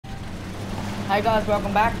Hey guys,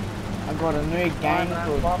 welcome back. I got a new game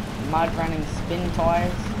called MudRunning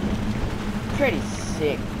Spintires. Pretty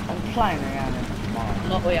sick. I'm playing around in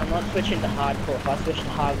mine. I'm not switching to hardcore. If I switch to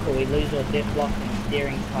hardcore, we lose our diff lock and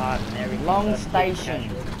steering's hard and everything. Long station.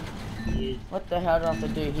 What the hell do I have to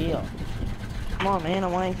do here? Come on, man,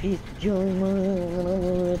 I'm waiting for you to join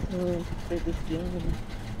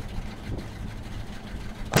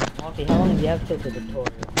Okay, how long do you have till the tutorial?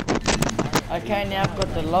 Okay, now I've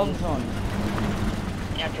got the logs on.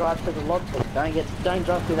 Now drive to the log book. Don't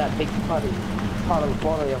drive through that big puddle of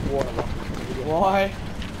body of water. Why?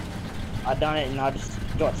 I done it and I just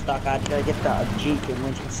got stuck. I had to go get that Jeep and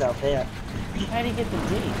winch myself out. How do you get the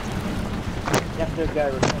Jeep? You have to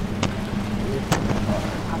go.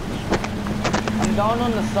 I'm going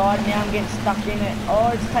on the side now. I'm getting stuck in it.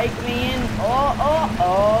 Oh, it's taking me in.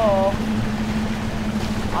 Oh.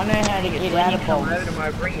 I know how to get out of bombs. When you come over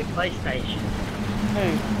tomorrow, bring your PlayStation.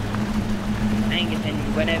 Who? Angus, and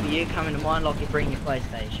whenever you come into mine lock, you bring your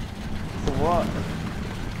PlayStation. For what?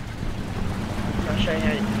 I'll show you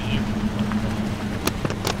how to do it.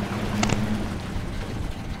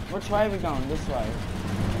 Which way are we going? This way.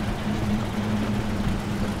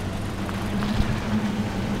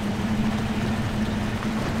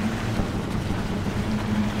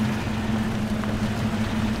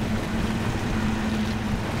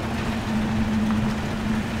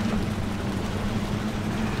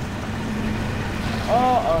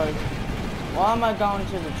 Uh-oh. Why am I going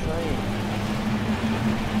to the tree?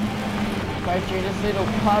 Go through this little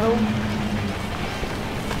puddle.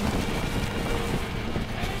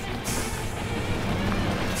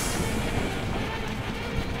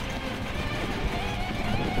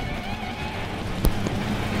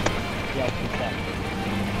 Yeah, I'll keep that.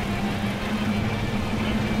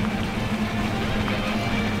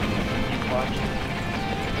 Watch.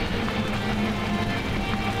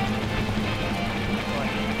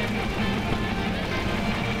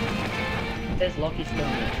 There's Lockie still in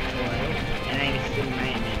the tutorial, and Angus is still in the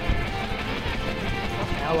main menu. What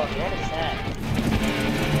the hell, Lockie? That is sad.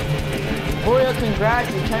 Boy, congrats,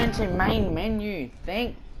 you turned to main menu.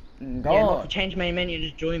 Thank God. Yeah, Lockie, change main menu,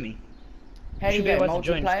 just join me. How do you get multiplayer?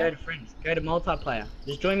 Join. Just go multiplayer? to friends. Go to multiplayer.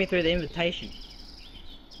 Just join me through the invitation.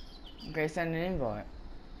 Okay, send an invite.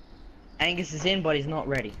 Angus is in, but he's not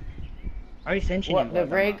ready. I already sent you an What, the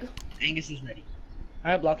invite. rig? Angus is ready.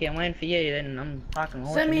 Alright, Lockie, I'm waiting for you, then I'm fucking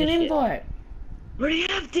Send me an invite. What do you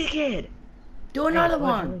have, dickhead? Do another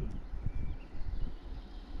one.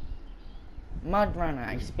 MudRunner,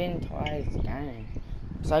 a Spintires game.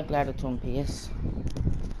 I'm so glad it's on PS.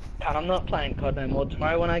 God, I'm not playing COD no more.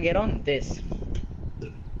 Tomorrow when I get on, this.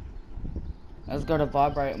 I just got a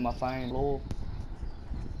vibrate on my phone, lord.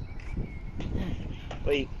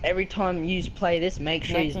 Wait, every time you play this, make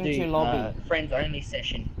sure you Connecting to do lobby. friends only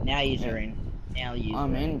session. Now you're in. Now you're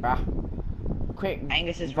I'm in, bruh. Quick,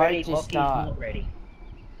 Angus is vote ready, to Lockie's start. not ready.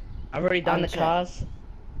 I've already done the cars.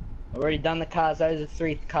 I've already done the cars. Those are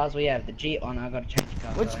 3 cars we have. The Jeep. Oh no, I gotta change the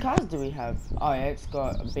car. Which cars do we have? Oh yeah, it's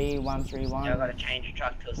got a B131. Yeah, I gotta change the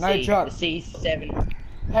truck to a No C. truck. The C7.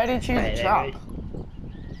 How do you choose a truck?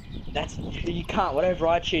 That's you can't. Whatever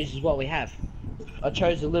I choose is what we have. I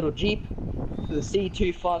chose a little Jeep, the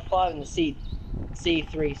C255 and the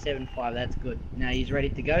C375. That's good. Now he's ready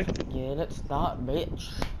to go. Yeah, let's start, bitch.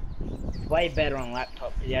 Way better on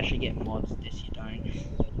laptop because you actually get mods. This you don't.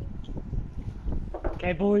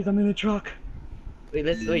 Okay, boys, I'm in the truck. Wait,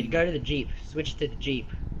 go to the Jeep. Switch to the Jeep.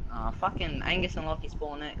 Fucking Angus and Lockie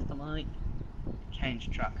spawn next to mine.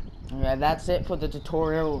 Change truck. Yeah, that's it for the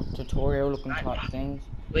tutorial looking type things.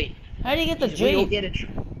 Wait. How do you get the Jeep?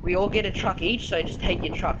 We all get a truck each, so just take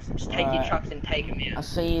your trucks. Just take your trucks and take them out. I'll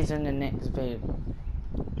see you in the next video.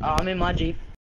 I'm in my Jeep.